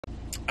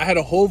I had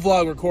a whole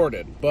vlog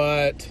recorded,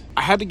 but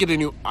I had to get a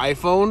new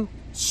iPhone,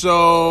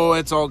 so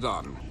it's all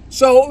gone.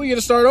 So we got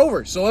to start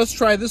over. So let's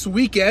try this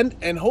weekend,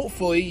 and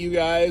hopefully you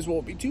guys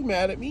won't be too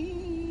mad at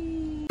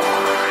me.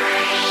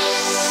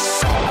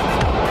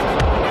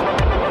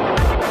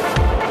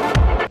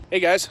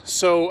 Hey guys,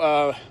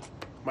 so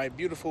my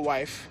beautiful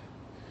wife,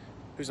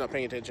 who's not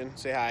paying attention,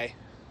 say hi.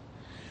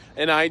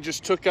 And I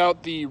just took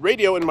out the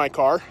radio in my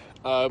car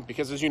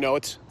because, as you know,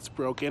 it's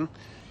broken.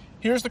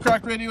 Here's the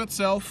cracked radio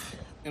itself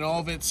in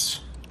all of its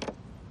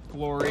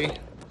glory.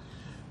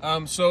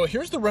 So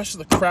here's the rest of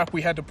the crap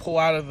we had to pull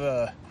out of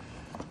the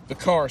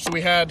car. So we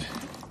had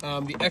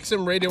the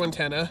XM radio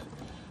antenna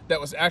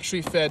that was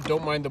actually fed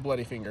Don't Mind the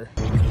Bloody Finger.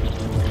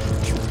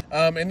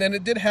 And then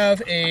it did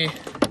have an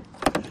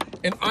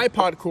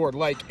iPod cord,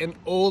 like an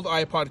old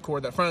iPod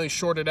cord that finally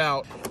shorted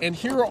out. And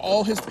here are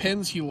all his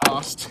pins he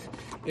lost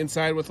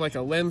inside with like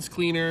a lens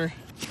cleaner.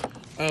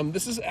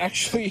 This is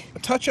actually a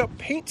touch-up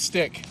paint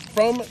stick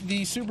from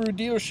the Subaru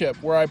dealership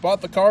where I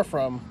bought the car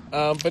from.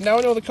 But now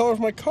I know the color of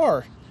my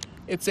car.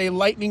 It's a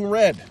lightning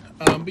red.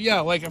 But yeah,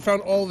 like we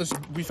found all this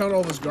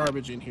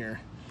garbage in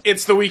here.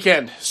 It's the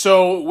weekend.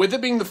 So with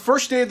it being the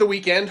first day of the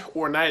weekend,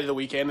 or night of the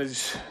weekend,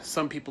 as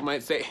some people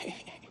might say,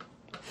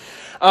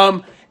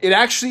 it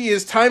actually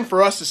is time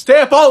for us to stay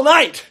up all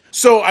night.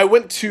 So I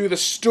went to the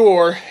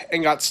store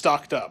and got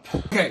stocked up.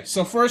 Okay,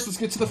 so first let's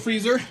get to the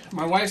freezer.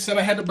 My wife said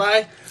I had to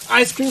buy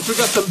ice cream, so we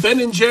got some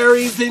Ben &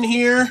 Jerry's in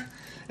here.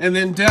 And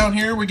then down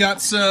here we got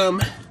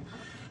some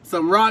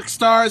Rock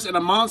Stars and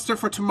a Monster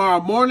for tomorrow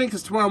morning,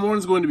 because tomorrow morning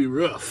is going to be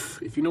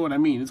rough. If you know what I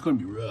mean, it's going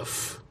to be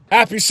rough.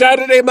 Happy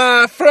Saturday,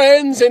 my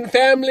friends and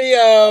family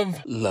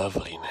of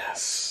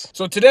loveliness.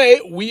 So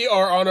today we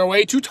are on our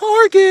way to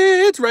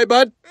Target, right,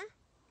 bud?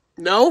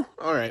 No?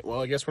 All right.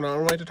 Well, I guess we're not on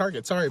our way to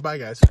Target. Sorry. Bye,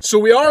 guys. So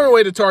we are on our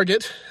way to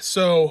Target.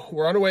 So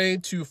we're on our way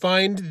to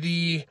find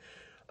the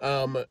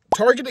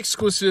Target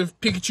exclusive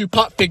Pikachu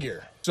pop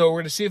figure. So we're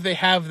going to see if they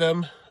have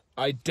them.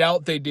 I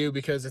doubt they do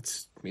because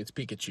it's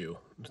Pikachu.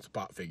 It's a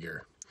pop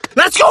figure.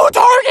 Let's go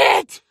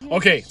Target!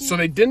 Okay, so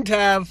they didn't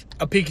have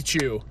a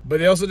Pikachu, but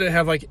they also didn't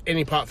have like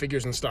any pop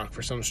figures in stock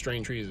for some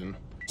strange reason.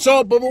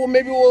 So, but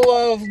maybe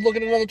we'll look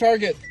at another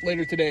Target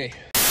later today.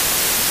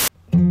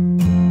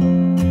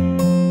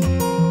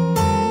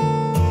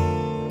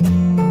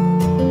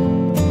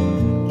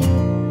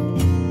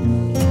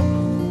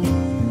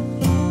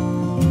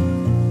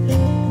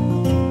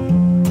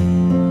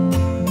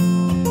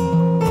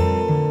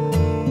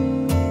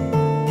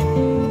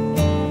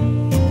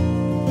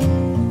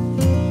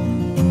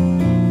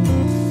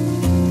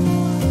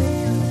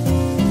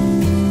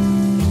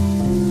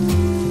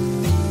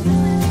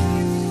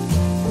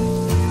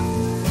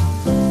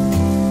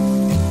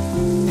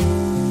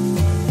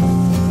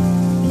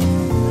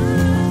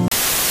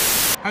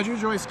 How'd you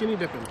enjoy skinny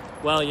dipping?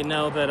 Well, you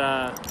know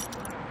that,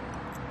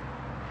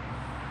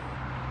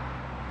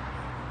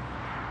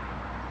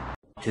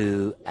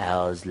 2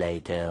 hours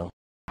later.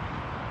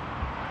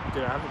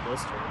 Dude, I have a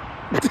blister.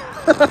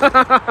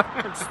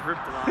 I just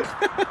ripped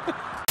it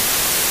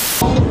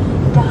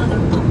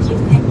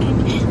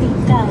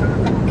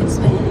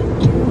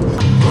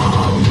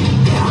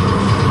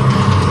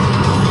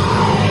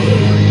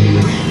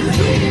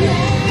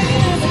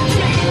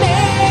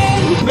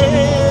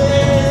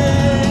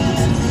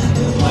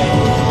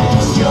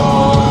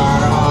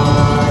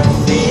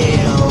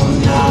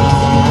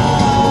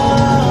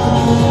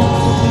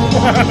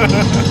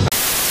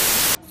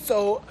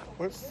So,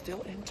 we're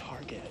still in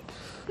Target.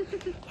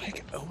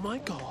 Like, oh my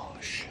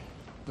gosh.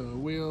 The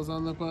wheels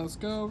on the bus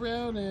go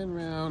round and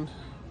round.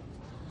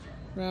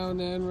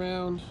 Round and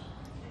round.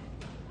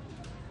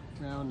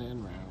 Round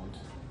and round.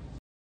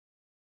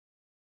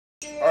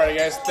 Alright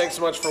guys, thanks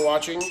so much for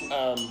watching.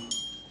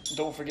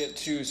 Don't forget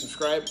to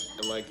subscribe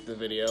and like the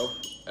video.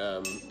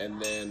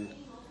 And then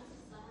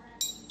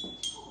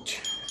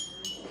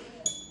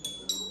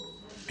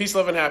peace,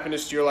 love, and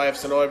happiness to your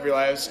lives and all of your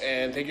lives.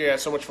 And thank you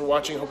guys so much for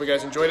watching. Hope you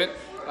guys enjoyed it.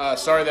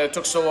 Sorry that it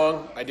took so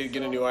long. I did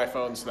get a new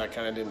iPhone, so that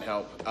kind of didn't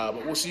help.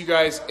 But we'll see you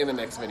guys in the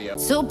next video.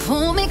 So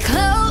pull me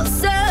close.